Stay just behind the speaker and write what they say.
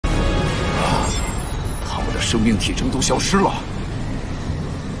生命体征都消失了。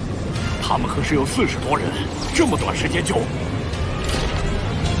他们可是有40多人，这么短时间就……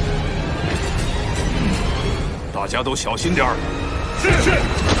大家都小心点儿。是。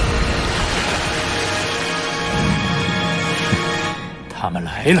他们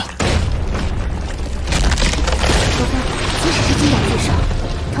来了。罗峰，即使是金角巨兽，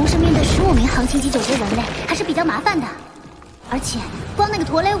同时面对15名恒星级9阶人类还是比较麻烦的。而且光那个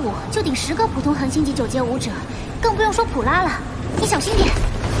驼雷舞就顶10个普通恒星级9阶武者，更不用说普拉了。你小心点。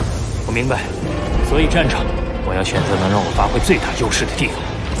我明白，所以战场我要选择能让我发挥最大优势的地方。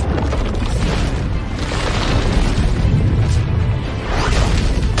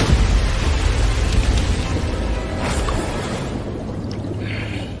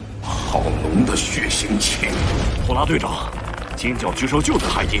好浓的血腥气！普拉队长，金角巨兽就在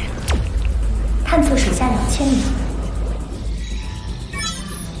海底，探测水下2000米。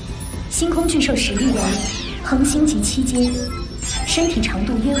星空巨兽实力为恒星级7阶，身体长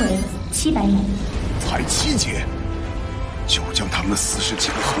度约为700米。才7阶，就将他们40几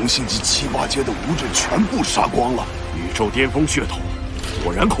个恒星级7、8阶的武者全部杀光了。宇宙巅峰血统，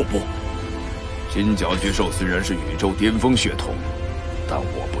果然恐怖。金角巨兽虽然是宇宙巅峰血统，但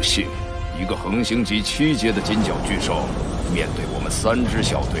我不信一个恒星级7阶的金角巨兽，面对我们3支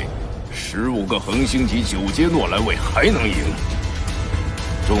小队，15个恒星级9阶诺兰卫还能赢。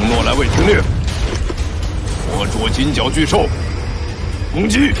众诺兰卫听令，活捉金角巨兽，攻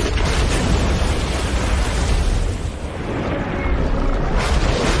击！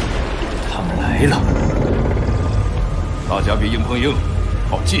他们来了，大家别硬碰硬，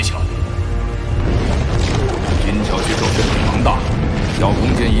靠技巧。金角巨兽身体庞大，小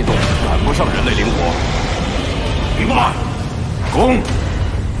空间移动赶不上人类灵活。明白，攻！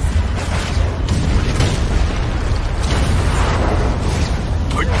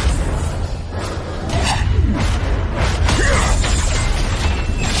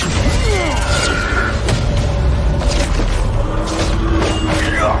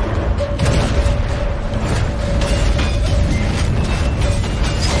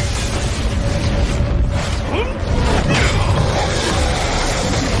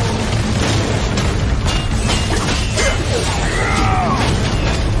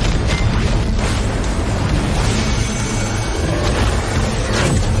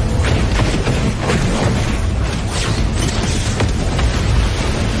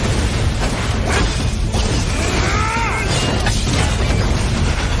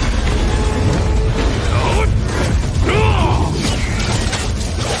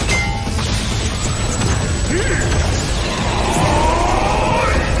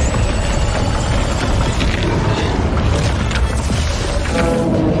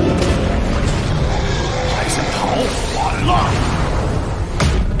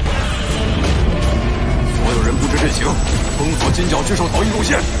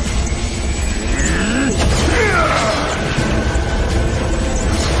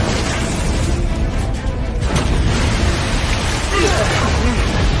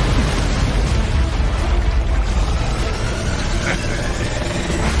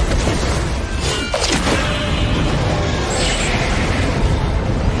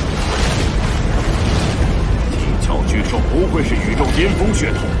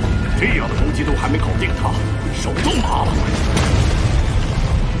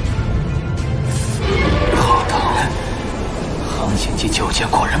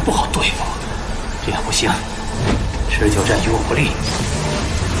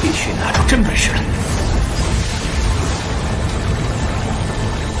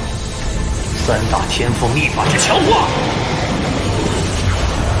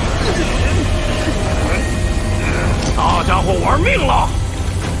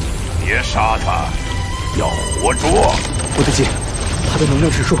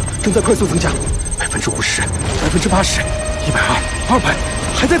正在快速增加，50%、80%、120、200，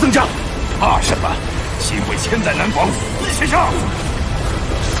还在增加。怕什么？机会千载难逢，一起上！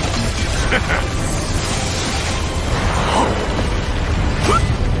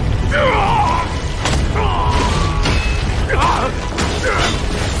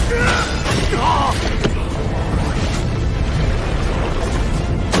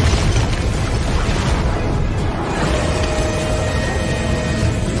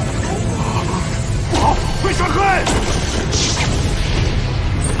被闪开！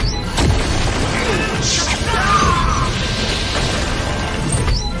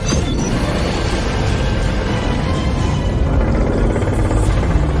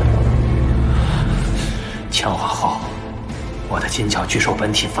强化后，我的金角巨兽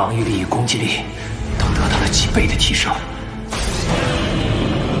本体防御力与攻击力都得到了几倍的提升。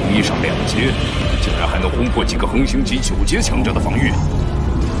一上2阶，竟然还能轰破几个恒星级9阶强者的防御。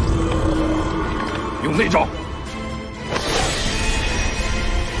用内招。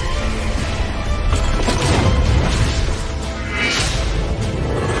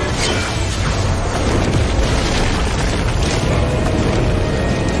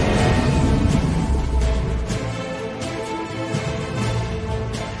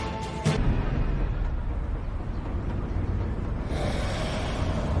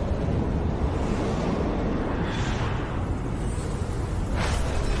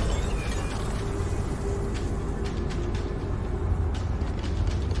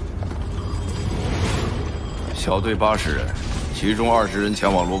 小队80人，其中20人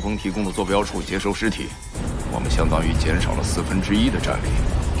前往罗峰提供的坐标处接收尸体，我们相当于减少了1/4的战力。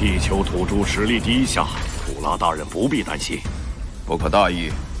地球土著实力低下，普拉大人不必担心。不可大意，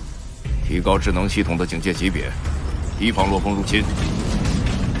提高智能系统的警戒级别，提防罗峰入侵。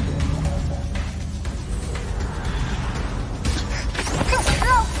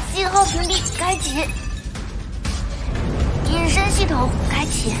信号屏蔽开启，隐身系统开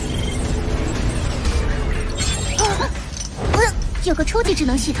启。 有个初级智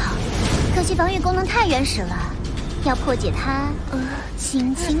能系统，可惜防御功能太原始了，要破解它，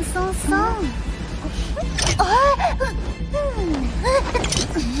轻轻松松。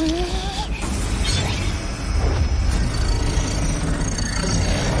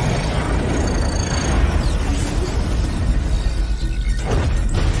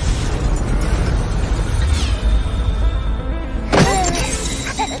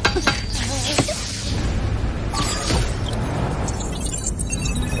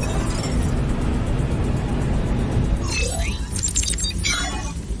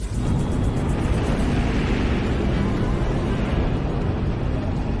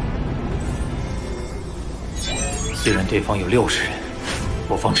虽然对方有60人，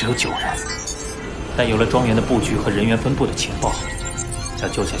我方只有9人，但有了庄园的布局和人员分布的情报，要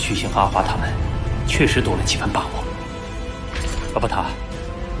救下虚星和阿华他们，确实多了几分把握。阿波塔，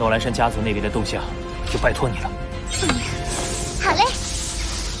诺兰山家族那边的动向，就拜托你了。好嘞。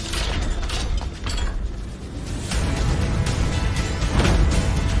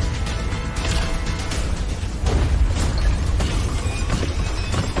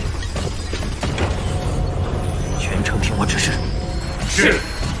我指示。是。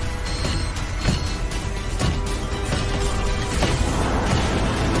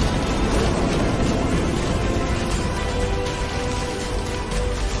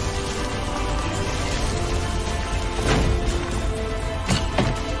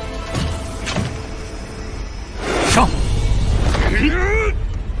上。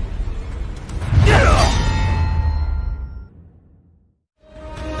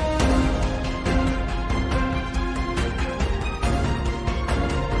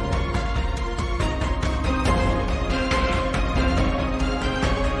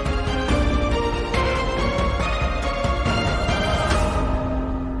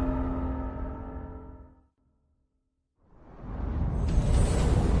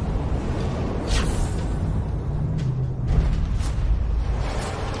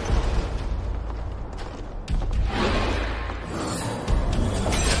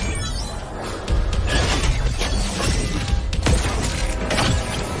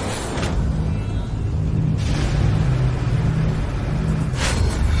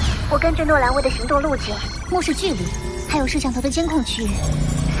我根据诺兰卫的行动路径、目视距离，还有摄像头的监控区域，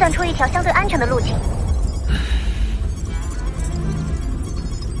算出一条相对安全的路径。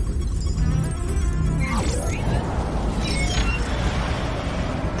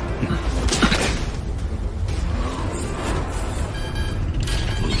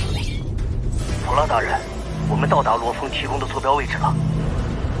普拉大人，我们到达罗峰提供的坐标位置了。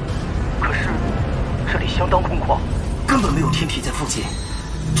可是这里相当空旷，根本没有天体在附近。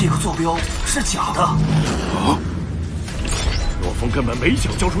这个坐标是假的。啊！罗峰根本没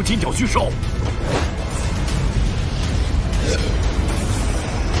想交出金角巨兽。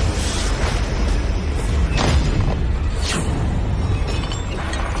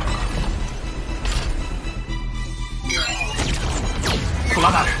普拉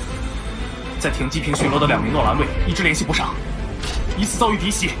大人，在停机坪巡逻的2名诺兰卫一直联系不上，疑似遭遇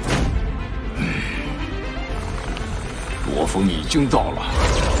敌袭。罗峰已经到了，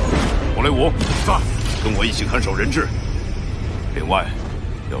火雷5在，跟我一起看守人质。另外，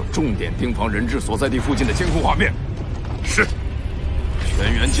要重点盯防人质所在地附近的监控画面。是，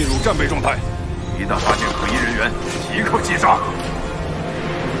全员进入战备状态，一旦发现可疑人员，即刻击杀。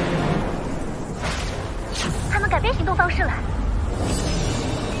他们改变行动方式了。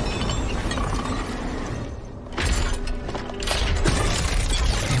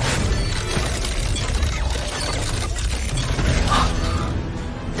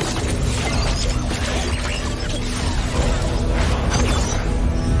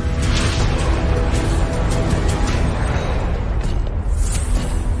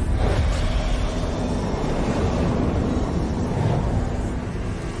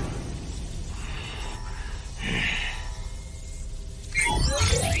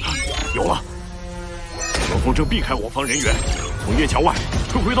正避开我方人员，从月桥外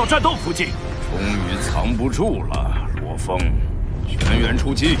退回到栈道附近。终于藏不住了，罗峰，全员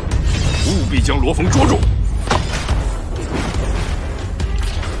出击，务必将罗峰捉住。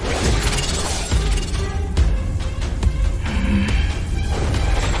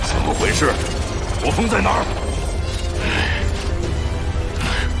怎么回事？罗峰在哪儿？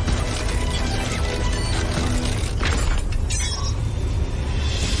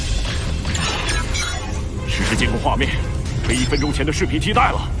实时监控画面被1分钟前的视频替代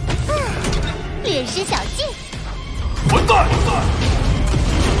了。略施小计。混蛋！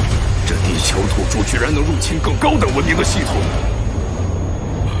这地球土著居然能入侵更高等文明的系统，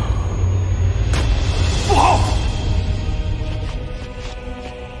不好！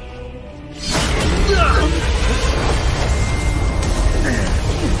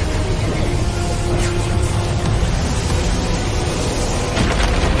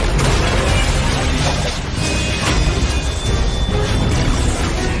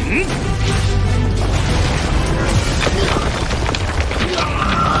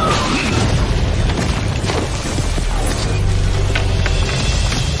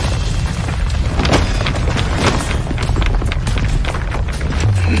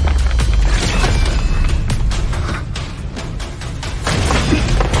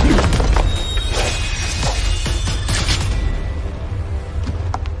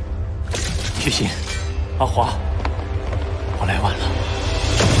雪心，阿华，我来晚了。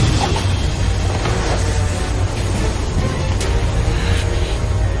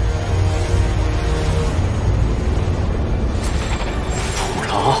苦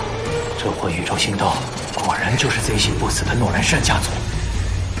了啊！这伙宇宙星盗果然就是贼心不死的诺兰山家族。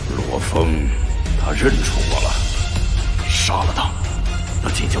罗峰，他认出我了，杀了他，那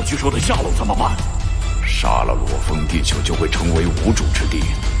金角巨兽的下落怎么办？杀了罗峰，地球就会成为无主之地。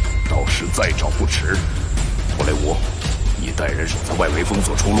到时再找不迟。托雷吾，你带人守在外围封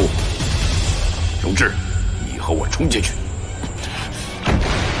锁出路。荣志，你和我冲进去。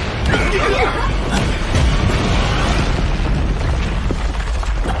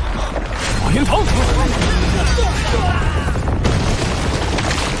火焰藤，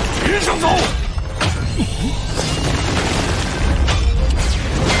云上走。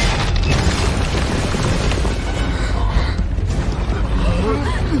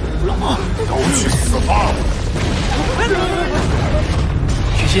老妈，都去死吧！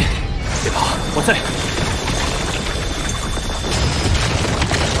雪心，别怕，我在。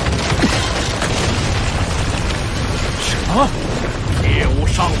什么？猎物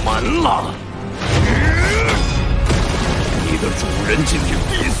上门了！你的主人今天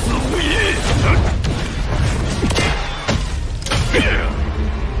必死无疑！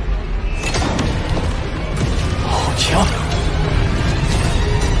好强！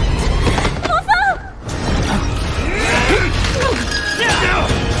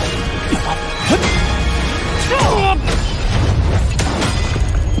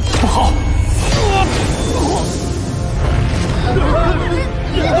不好！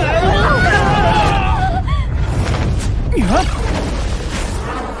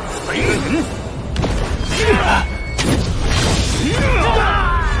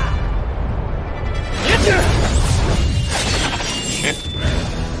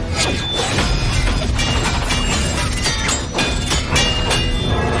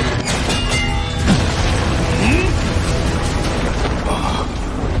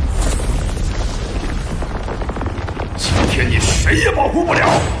今天你谁也保护不了！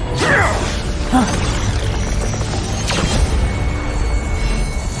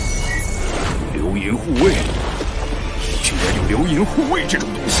流银护卫，居然有流银护卫这种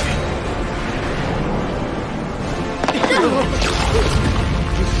东西！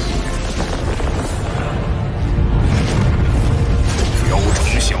雕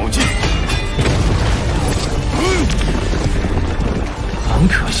虫小技，很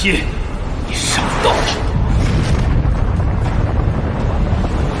可惜，你上不到。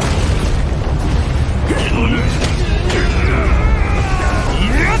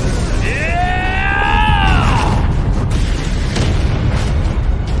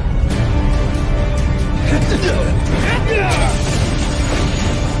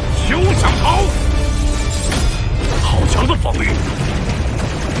休想逃！好强的防御！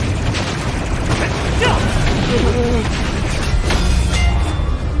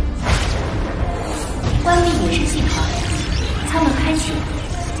关闭隐身系统，舱门开启。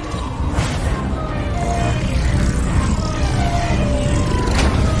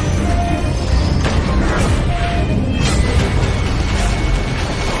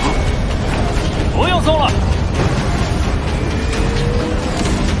不用送了。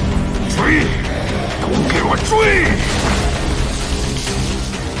追，都给我追！